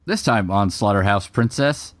This time on Slaughterhouse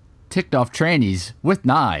Princess, ticked off trannies with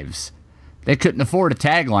knives. They couldn't afford a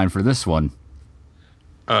tagline for this one.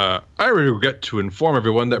 I regret to inform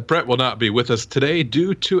everyone that Brett will not be with us today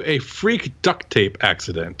due to a freak duct tape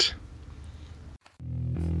accident.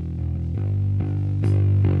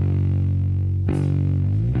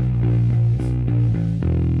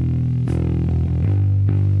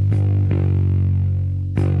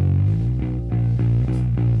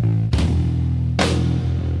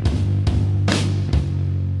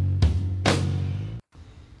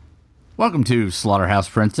 Welcome to Slaughterhouse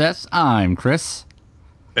Princess. I'm Chris.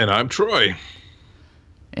 And I'm Troy.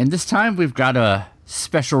 And this time we've got a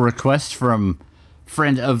special request from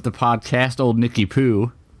friend of the podcast, old Nicky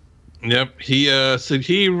Poo. Yep, he said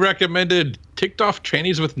he recommended Ticked Off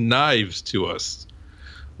Trannies with Knives to us,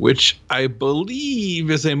 which I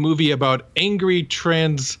believe is a movie about angry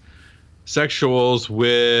transsexuals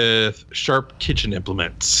with sharp kitchen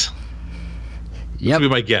implements. Yep. That would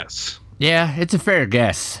be my guess. Yeah, it's a fair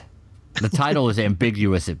guess. The title is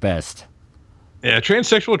ambiguous at best. Yeah,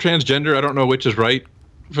 transsexual, transgender, I don't know which is right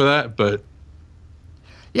for that, but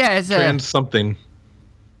yeah, it's trans something.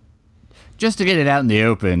 Just to get it out in the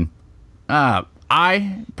open,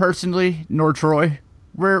 I personally, nor Troy,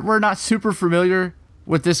 we're not super familiar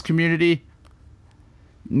with this community.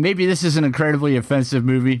 Maybe this is an incredibly offensive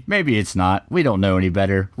movie. Maybe it's not. We don't know any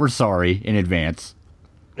better. We're sorry in advance.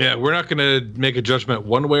 Yeah, we're not going to make a judgment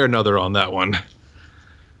one way or another on that one.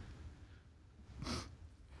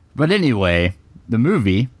 But anyway, the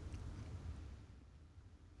movie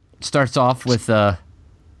starts off with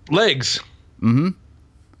legs. Mm-hmm.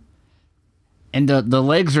 And the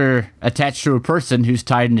legs are attached to a person who's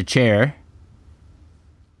tied in a chair.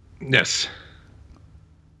 Yes.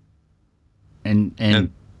 And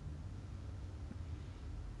then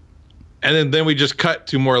we just cut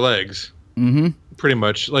to more legs. Mm-hmm. Pretty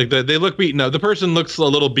much. Like they look beaten up. The person looks a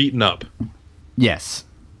little beaten up. Yes.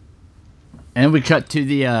 And we cut to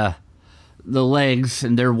the legs,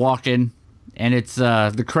 and they're walking, and it's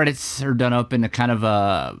the credits are done up in a kind of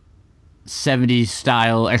a 70s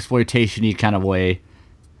style exploitation-y kind of way.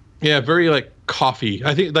 Yeah, very like coffee.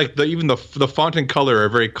 I think like even the font and color are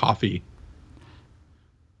very coffee.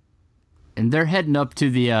 And they're heading up to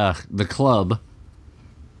the club.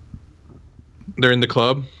 They're in the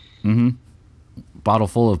club. Mm-hmm. Bottle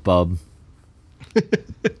full of bub.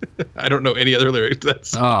 I don't know any other lyrics to that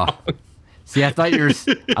song. Oh. See, I thought you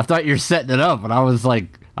were setting it up, and I was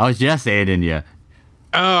just aiding you.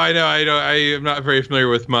 Oh, I know. I am not very familiar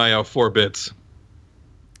with my 4 bits.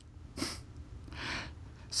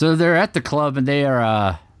 So they're at the club, and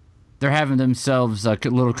they're having themselves a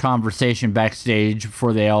little conversation backstage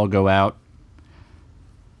before they all go out,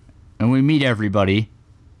 and we meet everybody.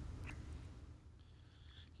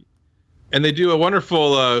 And they do a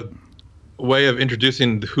wonderful way of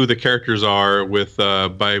introducing who the characters are with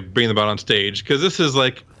by bringing them out on stage, because this is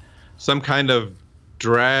like some kind of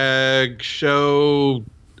drag show,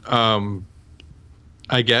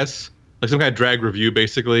 I guess, like some kind of drag review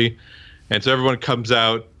basically. And so everyone comes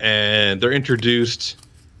out and they're introduced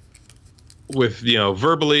with,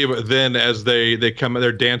 verbally, but then as they come,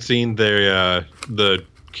 they're dancing, the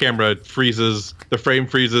camera freezes, the frame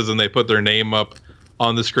freezes, and they put their name up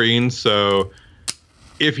on the screen. So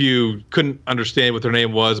if you couldn't understand what their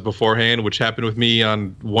name was beforehand, which happened with me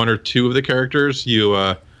on 1 or 2 of the characters,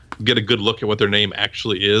 you get a good look at what their name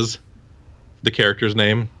actually is, the character's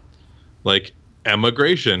name, like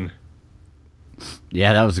Emigration.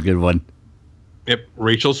 Yeah, that was a good one. Yep,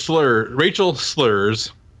 Rachel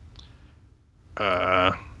Slurs.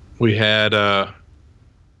 We had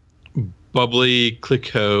Bubbly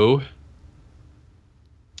Clicquot.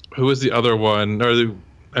 Who was the other one?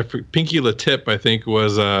 Pinky Latip, I think,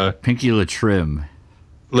 was Pinky Latrim.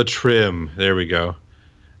 Latrim, there we go.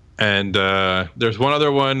 And there's one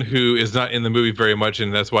other one who is not in the movie very much,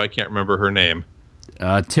 and that's why I can't remember her name.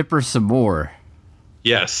 Tipper some more.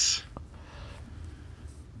 Yes.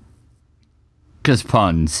 Because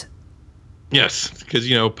puns. Yes, because,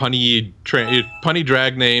 punny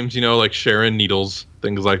drag names, like Sharon Needles,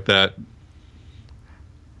 things like that.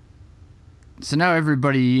 So now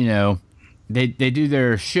everybody, they do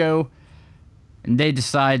their show, and they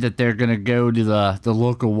decide that they're going to go to the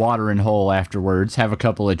local watering hole afterwards, have a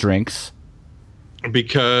couple of drinks.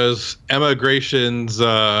 Because Emigration's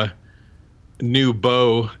new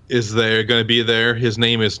beau is going to be there. His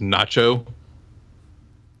name is Nacho,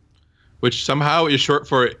 which somehow is short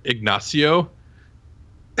for Ignacio.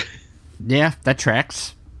 Yeah, that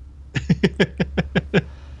tracks.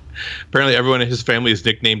 Apparently everyone in his family is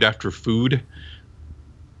nicknamed after food.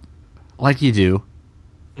 Like you do.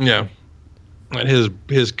 Yeah. And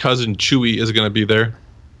his cousin Chewie is going to be there.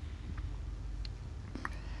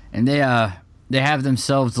 And they have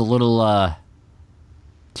themselves a little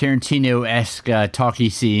Tarantino-esque talkie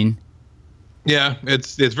scene. Yeah,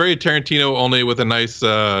 it's very Tarantino, only with a nice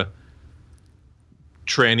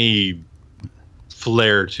tranny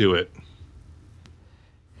flair to it.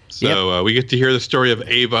 So we get to hear the story of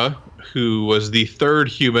Ava, who was the third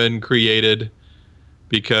human created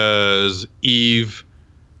because Eve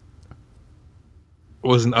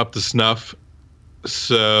wasn't up to snuff.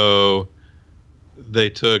 So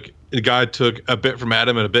God took a bit from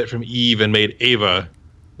Adam and a bit from Eve and made Ava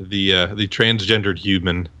the transgendered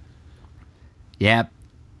human. Yep.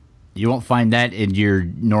 You won't find that in your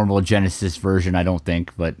normal Genesis version, I don't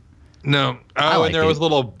think, but no. Oh, and there was a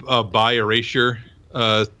little bi erasure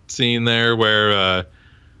scene there where a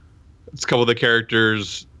couple of the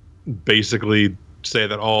characters basically say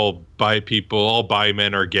that all bi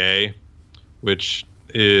men are gay, which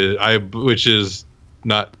is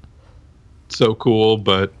not so cool,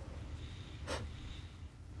 but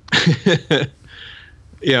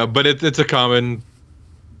yeah, but it's a common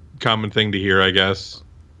thing to hear, I guess,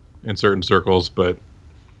 in certain circles. But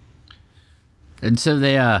and so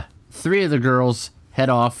they 3 of the girls head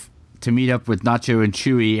off to meet up with Nacho and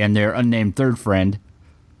Chewie and their unnamed third friend.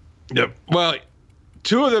 Yep. Well,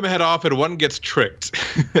 2 of them head off and one gets tricked.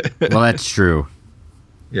 Well, that's true.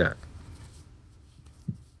 Yeah.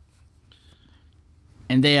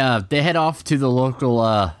 And they head off to the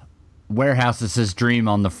local warehouse that says Dream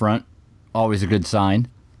on the front. Always a good sign.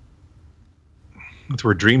 That's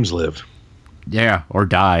where dreams live. Yeah, or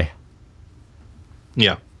die.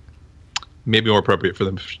 Yeah. Maybe more appropriate for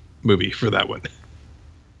the movie for that one.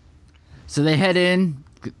 So they head in,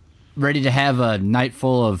 ready to have a night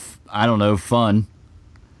full of, I don't know, fun.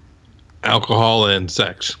 Alcohol and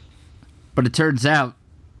sex. But it turns out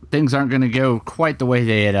things aren't going to go quite the way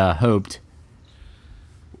they had hoped.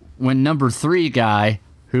 When number 3 guy,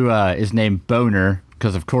 who is named Boner,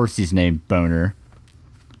 because of course he's named Boner.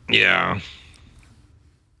 Yeah.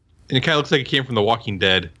 And it kind of looks like it came from The Walking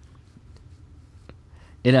Dead.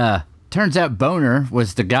 It turns out Boner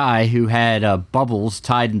was the guy who had Bubbles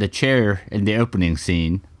tied in the chair in the opening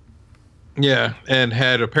scene. Yeah, and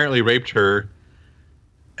had apparently raped her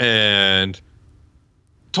and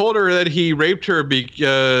told her that he raped her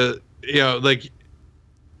because,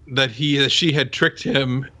 she had tricked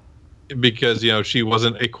him because, she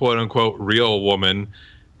wasn't a quote unquote real woman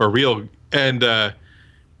or real. And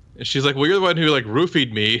she's like, well, you're the one who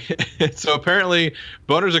roofied me. So apparently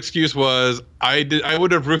Boner's excuse was, I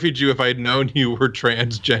would have roofied you if I'd known you were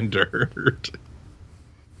transgendered.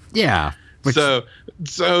 Yeah. So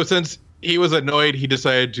since he was annoyed, he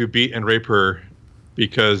decided to beat and rape her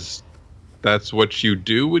because that's what you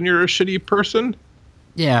do when you're a shitty person.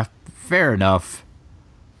 Yeah, fair enough.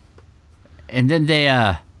 And then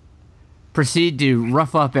they proceed to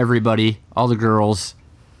rough up everybody, all the girls.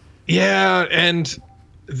 Yeah, and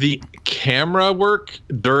the camera work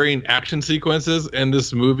during action sequences in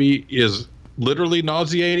this movie is literally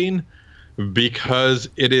nauseating because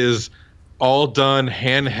it is all done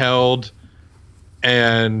handheld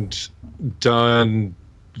and done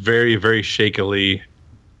very, very shakily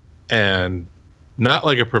and not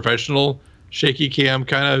like a professional shaky cam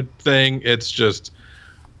kind of thing. It's just,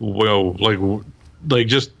 like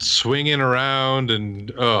just swinging around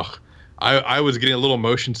and I was getting a little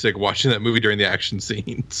motion sick watching that movie during the action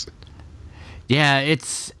scenes. Yeah,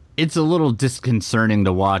 it's a little disconcerting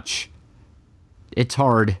to watch. It's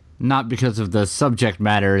hard, not because of the subject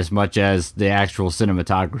matter as much as the actual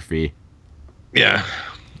cinematography. Yeah.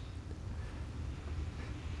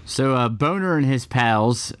 So Boner and his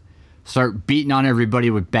pals start beating on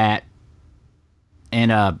everybody with bat.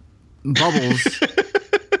 And Bubbles...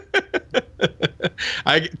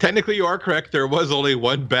 Technically you are correct. There was only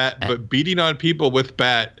one bat, but beating on people with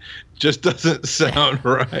bat just doesn't sound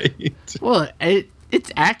right. Well,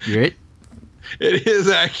 it's accurate. It is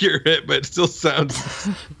accurate, but it still sounds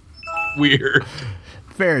weird.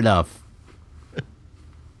 Fair enough.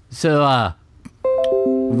 So,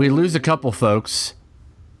 we lose a couple folks.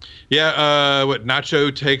 Yeah,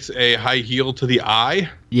 Nacho takes a high heel to the eye.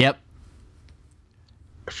 Yep.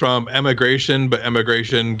 From Emigration, but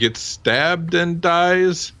Emigration gets stabbed and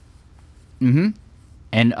dies. Mm-hmm.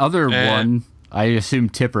 And one, I assume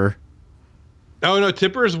Tipper. Oh, no,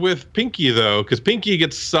 Tipper's with Pinky, though, because Pinky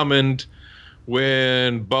gets summoned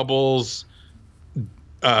when Bubbles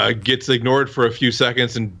gets ignored for a few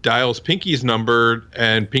seconds and dials Pinky's number,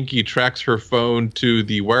 and Pinky tracks her phone to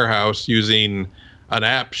the warehouse using an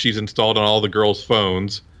app she's installed on all the girls'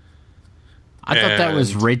 phones. I thought that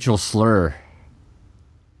was Rachel Slur.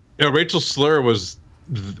 You know, Rachel Slur was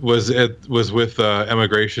with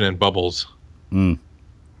Emigration and Bubbles.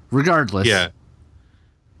 Regardless. Yeah.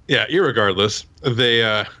 Yeah, irregardless.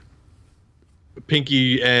 They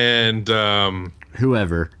Pinky and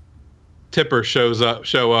Whoever. Tipper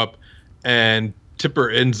show up, and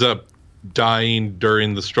Tipper ends up dying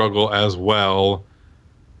during the struggle as well.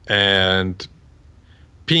 And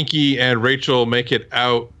Pinky and Rachel make it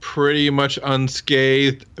out pretty much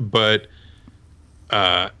unscathed, but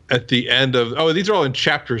at the end of these are all in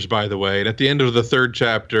chapters, by the way. And at the end of the third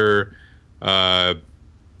chapter,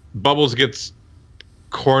 Bubbles gets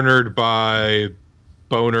cornered by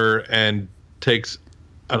Boner and takes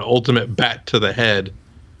an ultimate bat to the head.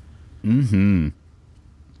 Mm-hmm.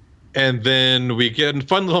 And then we get a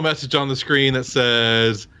fun little message on the screen that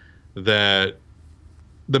says that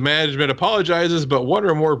the management apologizes, but one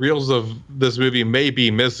or more reels of this movie may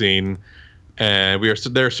be missing, and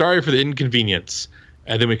they're sorry for the inconvenience.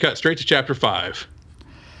 And then we cut straight to chapter 5.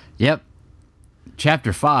 Yep.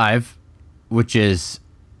 Chapter 5, which is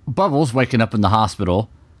Bubbles waking up in the hospital.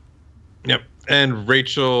 Yep. And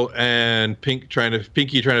Rachel and Pinky trying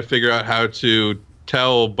to figure out how to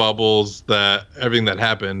tell Bubbles that everything that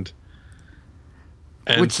happened.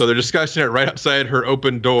 And so they're discussing it right outside her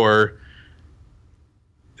open door,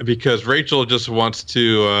 because Rachel just wants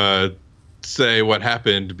to say what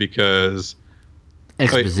happened because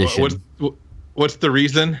exposition. What's the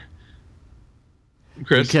reason,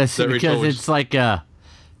 Chris? Because it's like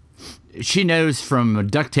she knows from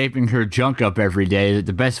duct taping her junk up every day that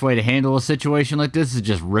the best way to handle a situation like this is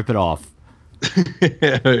just rip it off.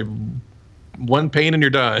 One pain and you're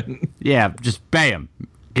done. Yeah, just bam,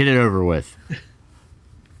 get it over with.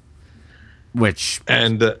 Which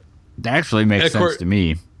actually makes sense to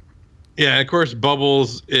me. Yeah, and of course,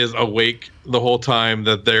 Bubbles is awake the whole time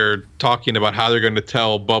that they're talking about how they're going to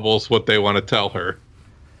tell Bubbles what they want to tell her.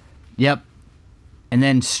 Yep. And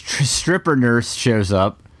then stripper nurse shows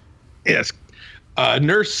up. Yes.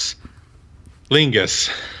 Nurse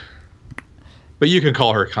Lingus. But you can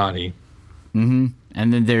call her Connie. Mm-hmm.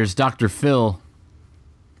 And then there's Dr. Phil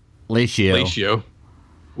Lacio.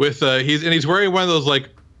 With he's wearing one of those like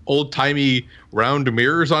old-timey round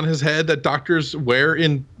mirrors on his head that doctors wear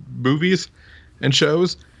in movies and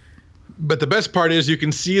shows. But the best part is you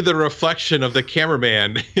can see the reflection of the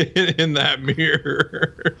cameraman in that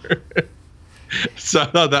mirror. So I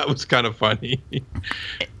thought that was kind of funny.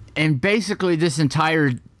 And basically this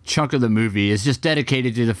entire chunk of the movie is just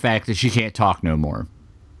dedicated to the fact that she can't talk no more.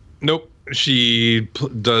 Nope. She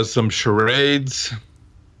does some charades,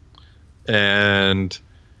 and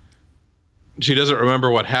she doesn't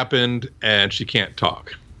remember what happened, and she can't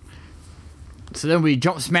talk. So then we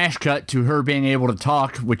smash cut to her being able to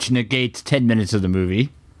talk, which negates 10 minutes of the movie.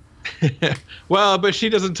 Well, but she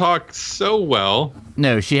doesn't talk so well.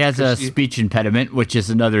 No, she has a speech impediment, which is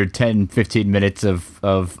another 10, 15 minutes of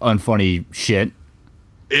unfunny shit.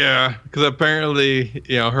 Yeah, because apparently,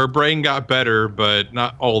 her brain got better, but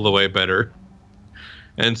not all the way better.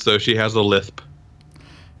 And so she has a lisp.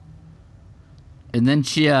 And then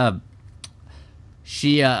she is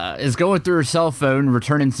going through her cell phone,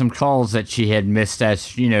 returning some calls that she had missed as,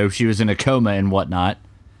 she was in a coma and whatnot.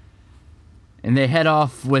 And they head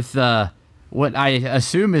off with what I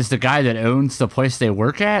assume is the guy that owns the place they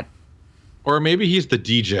work at. Or maybe he's the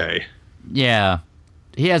DJ. Yeah.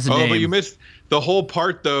 He has a name. Oh, but you missed the whole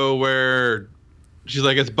part, though, where she's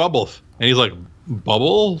like, it's Bubbles. And he's like,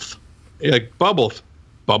 Bubbles? He's like, Bubbles.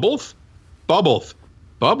 Bubbles? Bubbles.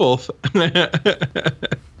 Bubbles?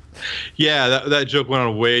 Yeah, that joke went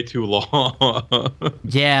on way too long.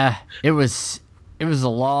 Yeah, it was a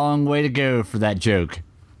long way to go for that joke.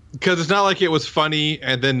 Because it's not like it was funny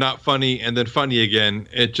and then not funny and then funny again.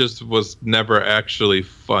 It just was never actually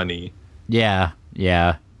funny. Yeah.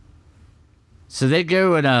 So they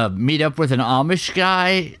go and meet up with an Amish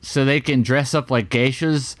guy so they can dress up like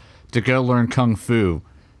geishas to go learn kung fu.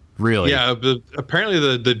 Really? Yeah, but apparently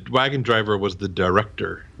the wagon driver was the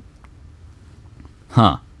director.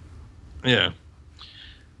 Huh. Yeah.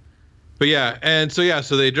 But yeah,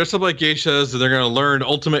 so they dress up like geishas and they're going to learn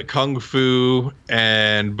ultimate kung fu.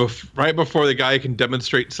 And right before the guy can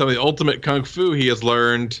demonstrate some of the ultimate kung fu he has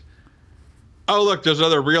learned, oh, look, there's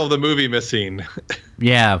another reel of the movie missing.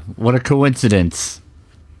 Yeah, what a coincidence.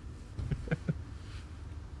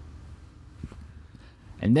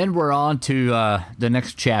 And then we're on to the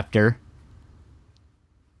next chapter.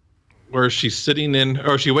 Where she's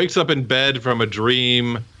she wakes up in bed from a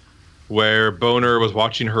dream where Boner was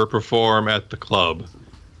watching her perform at the club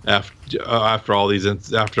after all this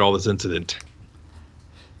incident.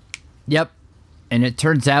 Yep. And it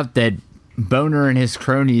turns out that Boner and his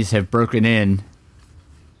cronies have broken in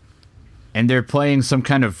And they're playing some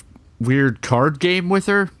kind of weird card game with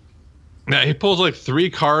her. Now he pulls like 3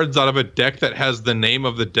 cards out of a deck that has the name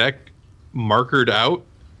of the deck markered out.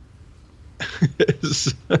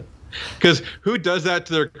 Because who does that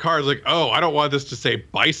to their cards? Like, oh, I don't want this to say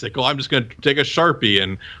bicycle. I'm just going to take a Sharpie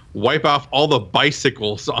and wipe off all the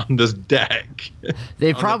bicycles on this deck.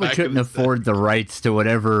 They probably couldn't afford the rights to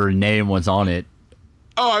whatever name was on it.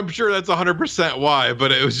 Oh, I'm sure that's 100% why,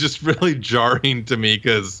 but it was just really jarring to me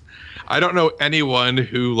because I don't know anyone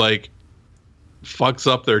who, like, fucks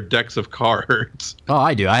up their decks of cards. Oh,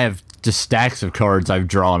 I do. I have just stacks of cards I've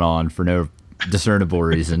drawn on for no discernible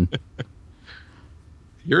reason.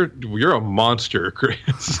 You're a monster,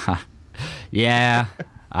 Chris. Yeah,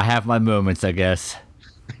 I have my moments, I guess.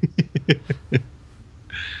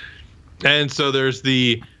 And so there's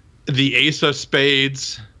the Ace of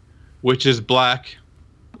Spades, which is black,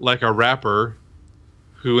 like a rapper,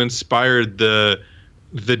 who inspired the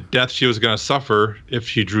death she was going to suffer if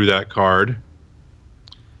she drew that card.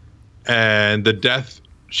 And the death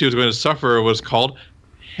she was going to suffer was called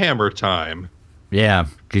Hammer Time. Yeah,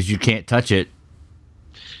 because you can't touch it.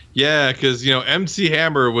 Yeah, because, MC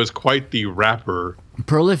Hammer was quite the rapper.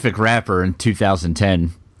 Prolific rapper in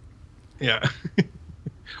 2010. Yeah.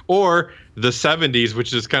 Or the 70s,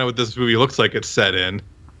 which is kind of what this movie looks like it's set in.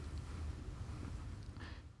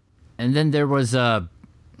 And then there was a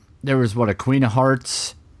Queen of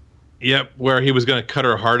Hearts. Yep, where he was going to cut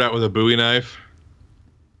her heart out with a Bowie knife.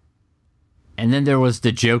 And then there was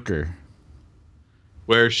the Joker,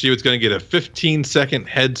 where she was going to get a 15-second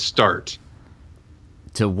head start.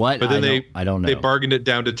 To what? But then I don't know. They bargained it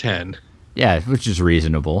down to 10. Yeah, which is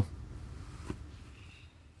reasonable.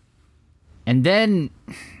 And then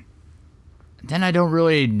I don't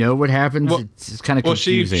really know what happens. Well, it's kind of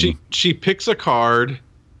confusing. She picks a card,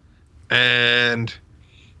 and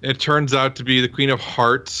it turns out to be the Queen of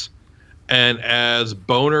Hearts. And as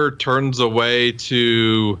Boner turns away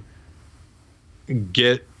to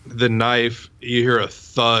get the knife, you hear a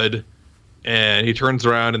thud, and he turns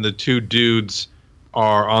around, and the 2 dudes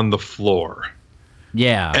are on the floor.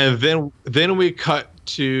 Yeah. And then we cut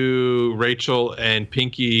to Rachel and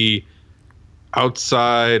Pinky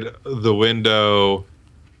outside the window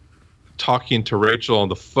talking to Rachel on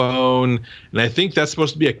the phone. And I think that's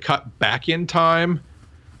supposed to be a cut back in time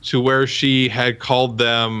to where she had called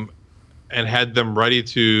them and had them ready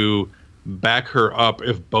to back her up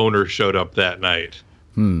if Boner showed up that night.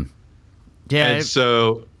 Yeah. And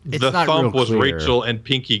so the thump was clear. Rachel and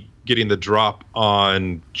Pinky getting the drop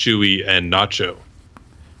on Chewie and Nacho.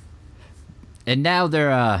 And now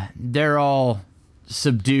they're all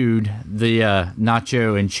subdued, the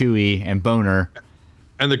Nacho and Chewie and Boner.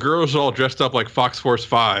 And the girls are all dressed up like Fox Force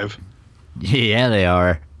 5. Yeah, they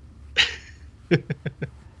are.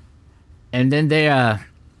 And then they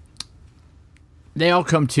all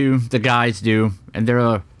come to, the guys do, and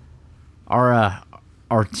they're our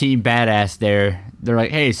team badass there. They're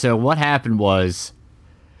like, hey, so what happened was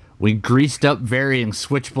we greased up varying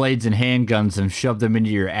switchblades and handguns and shoved them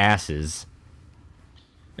into your asses.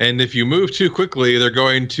 And if you move too quickly, they're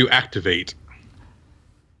going to activate.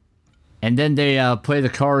 And then they play the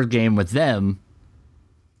card game with them.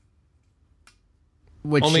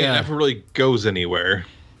 Which, only it never really goes anywhere.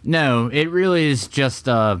 No, it really is just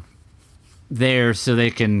there so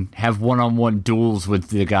they can have one-on-one duels with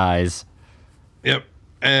the guys. Yep.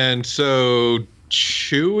 And so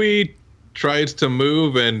Chewie tries to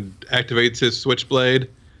move and activates his switchblade.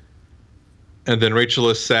 And then Rachel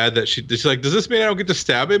is sad that she's like, does this mean I don't get to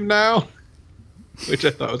stab him now? Which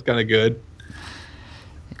I thought was kind of good.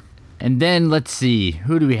 And then, let's see,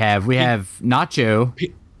 who do we have? We have Nacho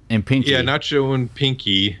and Pinky. Yeah, Nacho and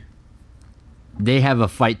Pinky. They have a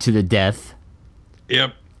fight to the death.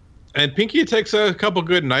 Yep. And Pinky takes a couple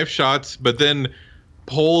good knife shots, but then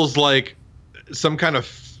pulls like some kind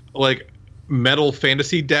of like metal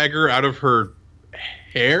fantasy dagger out of her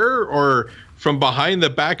hair or from behind the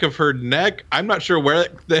back of her neck. I'm not sure where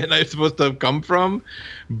the knife's supposed to come from,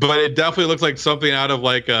 but it definitely looks like something out of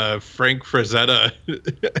like a Frank Frazetta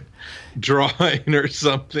drawing or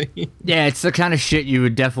something. Yeah, it's the kind of shit you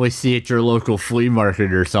would definitely see at your local flea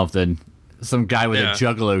market or something. Some guy with a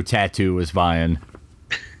Juggalo tattoo was buying.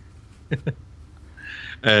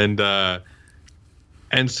 And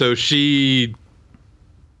so she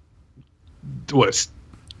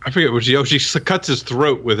I forget what she cuts his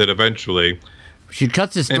throat with it eventually. She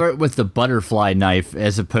cuts his throat with the butterfly knife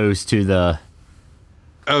as opposed to the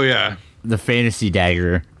fantasy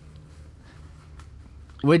dagger.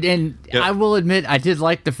 I will admit, I did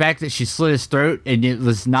like the fact that she slit his throat and it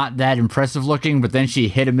was not that impressive looking, but then she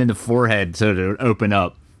hit him in the forehead so it would open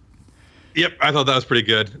up. Yep, I thought that was pretty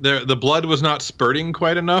good. The blood was not spurting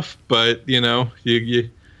quite enough, but you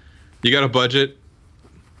got a budget.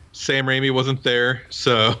 Sam Raimi wasn't there,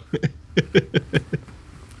 so.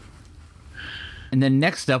 And then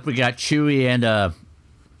next up, we got Chewie and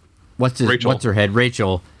what's her head,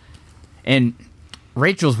 Rachel, and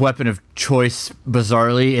Rachel's weapon of choice,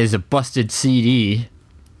 bizarrely, is a busted CD.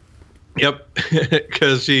 Yep,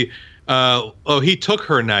 because he took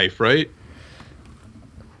her knife, right?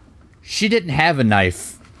 She didn't have a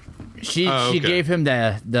knife. She gave him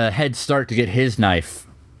the head start to get his knife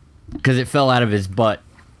because it fell out of his butt.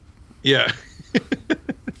 Yeah.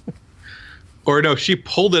 Or no, she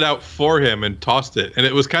pulled it out for him and tossed it, and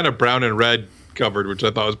it was kind of brown and red covered, which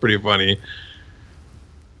I thought was pretty funny.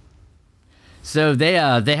 So they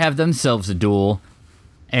have themselves a duel,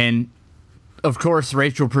 and of course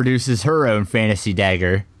Rachel produces her own fantasy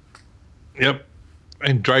dagger. Yep,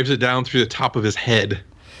 and drives it down through the top of his head,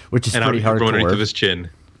 which is pretty hardcore. Underneath of his chin.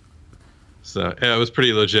 So yeah, it was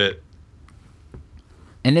pretty legit.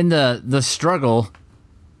 And in the struggle,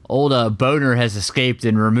 old Boner has escaped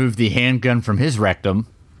and removed the handgun from his rectum.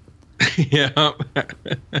 Yeah.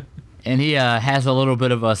 And he has a little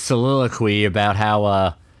bit of a soliloquy about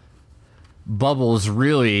how Bubbles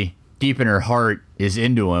really, deep in her heart, is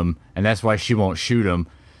into him, and that's why she won't shoot him.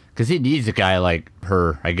 Because he needs a guy like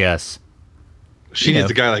her, I guess. She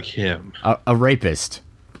needs a guy like him. A rapist.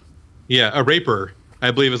 Yeah, a raper,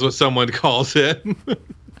 I believe is what someone calls him.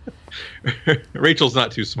 Rachel's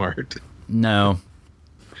not too smart. No.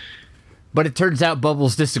 But it turns out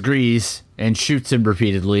Bubbles disagrees and shoots him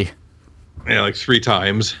repeatedly. Yeah, like 3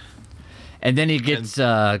 times. And then he gets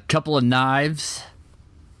a couple of knives.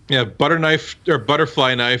 Yeah,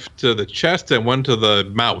 butterfly knife to the chest and one to the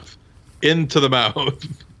mouth. Into the mouth.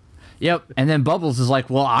 Yep, and then Bubbles is like,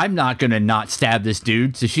 well, I'm not going to not stab this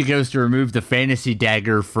dude. So she goes to remove the fantasy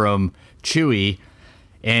dagger from Chewie,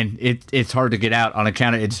 and it's hard to get out on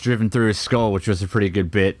account of it's driven through his skull, which was a pretty good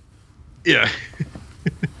bit. Yeah.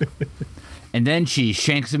 And then she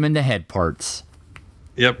shanks him in the head parts.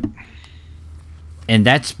 Yep. And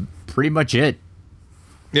that's pretty much it.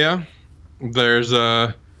 Yeah. There's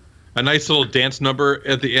a nice little dance number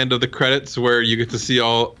at the end of the credits where you get to see a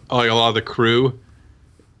lot of the crew.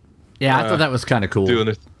 Yeah, I thought that was kind of cool. Doing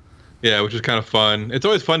this. Yeah, which is kind of fun. It's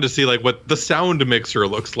always fun to see like what the sound mixer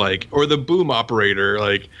looks like or the boom operator.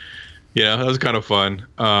 Like, yeah, that was kind of fun.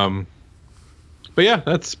 But yeah,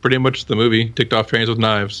 that's pretty much the movie. Ticked off trains with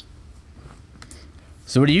knives.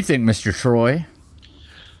 So what do you think, Mr. Troy?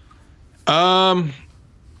 Parts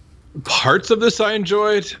of this I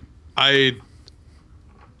enjoyed.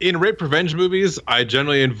 In rape revenge movies, I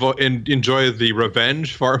generally enjoy the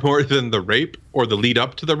revenge far more than the rape or the lead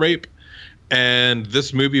up to the rape. And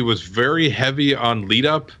this movie was very heavy on lead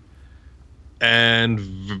up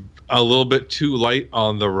and a little bit too light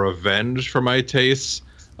on the revenge for my tastes.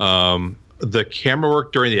 The camera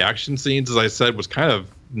work during the action scenes, as I said, was kind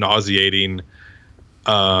of nauseating.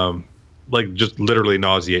 Like just literally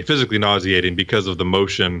physically nauseating because of the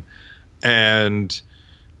motion. And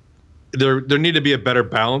there needed to be a better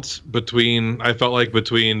balance between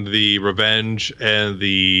the revenge and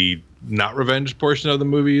the not revenge portion of the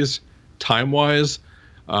movies, time-wise.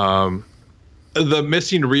 The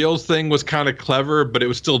missing reels thing was kind of clever, but it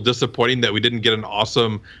was still disappointing that we didn't get an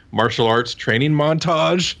awesome martial arts training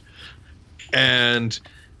montage. And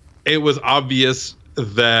it was obvious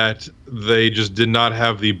that they just did not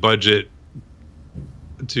have the budget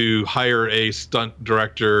to hire a stunt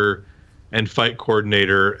director and fight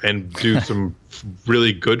coordinator and do some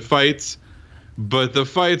really good fights. But the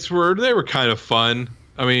fights were kind of fun.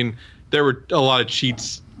 I mean, there were a lot of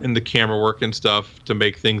cheats in the camera work and stuff to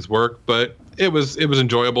make things work, but it was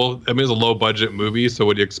enjoyable. I mean, it was a low budget movie, so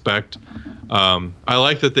what do you expect? I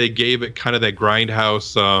like that they gave it kind of that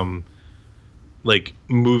grindhouse, like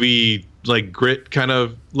movie, like grit kind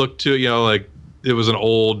of look to it. Like it was an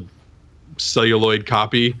old celluloid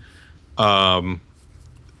copy.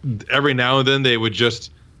 Every now and then they would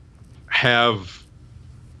just have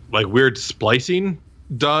like weird splicing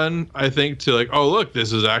done, I think, to like, oh look,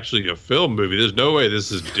 this is actually a film movie. There's no way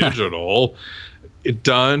this is digital.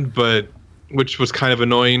 But which was kind of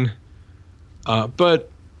annoying. But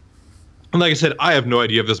like I said, I have no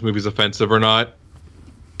idea if this movie's offensive or not.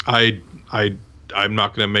 I'm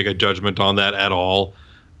not going to make a judgment on that at all.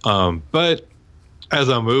 But as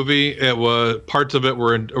a movie, parts of it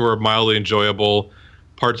were mildly enjoyable.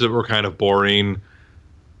 Parts of it were kind of boring.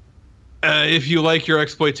 If you like your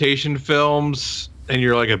exploitation films and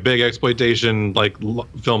you're like a big exploitation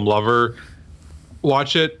film lover,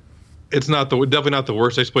 watch it. It's definitely not the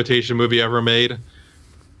worst exploitation movie ever made.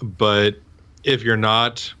 But if you're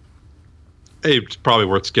not, It's probably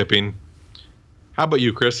worth skipping. How about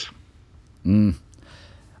you, Chris?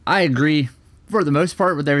 I agree for the most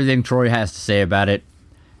part with everything Troy has to say about it.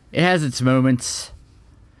 It has its moments.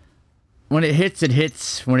 When it hits, it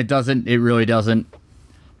hits. When it doesn't, it really doesn't.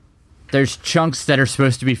 There's chunks that are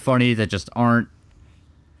supposed to be funny that just aren't.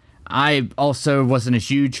 I also wasn't a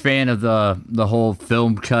huge fan of the whole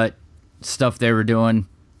film cut stuff they were doing.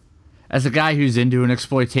 As a guy who's into an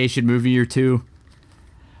exploitation movie or two,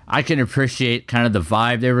 I can appreciate kind of the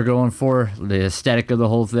vibe they were going for, the aesthetic of the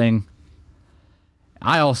whole thing.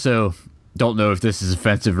 I also don't know if this is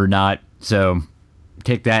offensive or not, so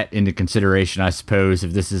take that into consideration, I suppose,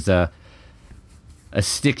 if this is a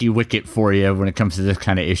sticky wicket for you when it comes to this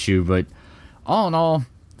kind of issue. But all in all,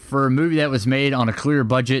 for a movie that was made on a clear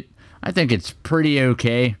budget, I think it's pretty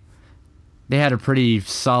okay. They had a pretty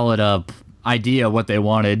solid idea of what they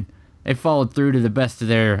wanted. They followed through to the best of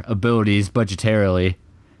their abilities budgetarily.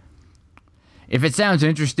 If it sounds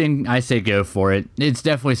interesting, I say go for it. It's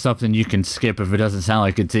definitely something you can skip if it doesn't sound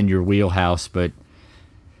like it's in your wheelhouse, but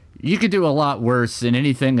you could do a lot worse, and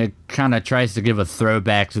anything that kind of tries to give a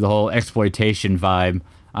throwback to the whole exploitation vibe,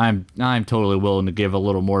 I'm totally willing to give a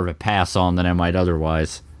little more of a pass on than I might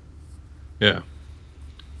otherwise. Yeah.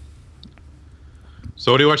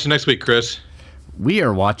 So what are you watching next week, Chris? We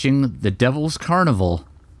are watching The Devil's Carnival.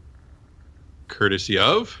 Courtesy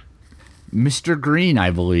of? Mr. Green,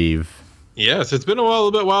 I believe. Yes, it's been a little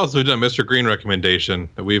bit while since we've done a Mr. Green recommendation.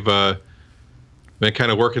 We've been kind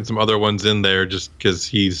of working some other ones in there just because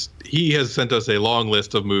he has sent us a long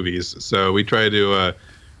list of movies. So we try to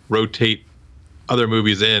rotate other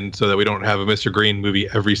movies in so that we don't have a Mr. Green movie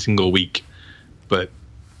every single week. But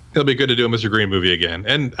it'll be good to do a Mr. Green movie again.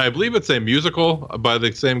 And I believe it's a musical by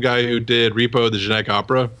the same guy who did Repo, the Genetic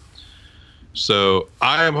Opera. So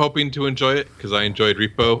I am hoping to enjoy it because I enjoyed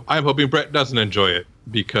Repo. I'm hoping Brett doesn't enjoy it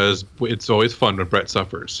because it's always fun when Brett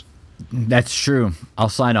suffers. That's true. I'll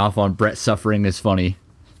sign off on Brett suffering is funny.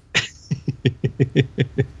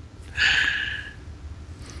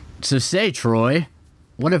 So say, Troy,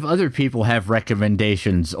 what if other people have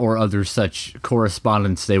recommendations or other such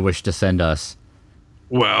correspondence they wish to send us?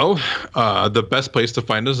 Well, the best place to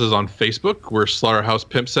find us is on Facebook. We're Slaughterhouse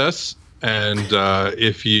Pimpsess. And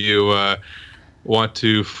if you want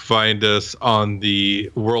to find us on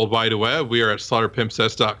the World Wide Web, we are at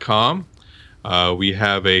slaughterpimpsess.com. We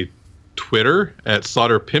have a Twitter at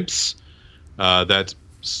slaughterpimps. That's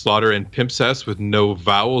slaughter and pimpsess with no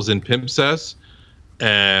vowels in pimpsess.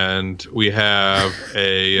 And we have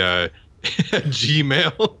a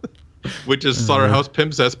Gmail, which is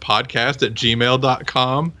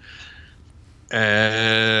slaughterhousepimpsesspodcast@gmail.com.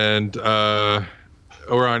 And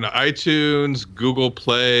we're on iTunes, Google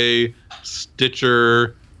Play,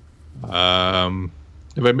 Stitcher. Is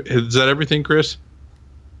that everything, Chris?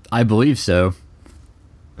 I believe so.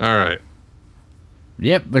 All right.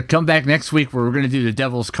 Yep, but come back next week where we're going to do The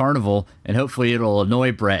Devil's Carnival, and hopefully it'll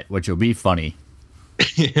annoy Brett, which will be funny.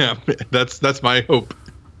 Yeah, that's my hope.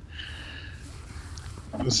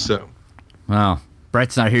 So. Wow.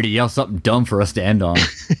 Brett's not here to yell something dumb for us to end on.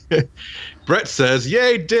 Brett says,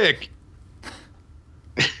 "Yay, Dick."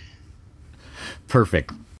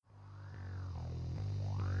 Perfect.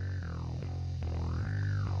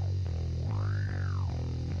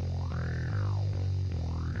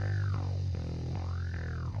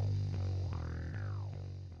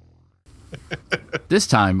 This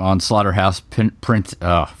time on Slaughterhouse Print.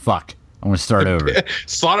 Oh, fuck. I'm going to start over.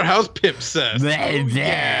 Slaughterhouse Pimpsess. Oh,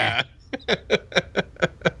 yeah.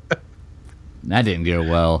 That didn't go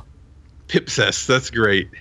well. Pimpsess. That's great.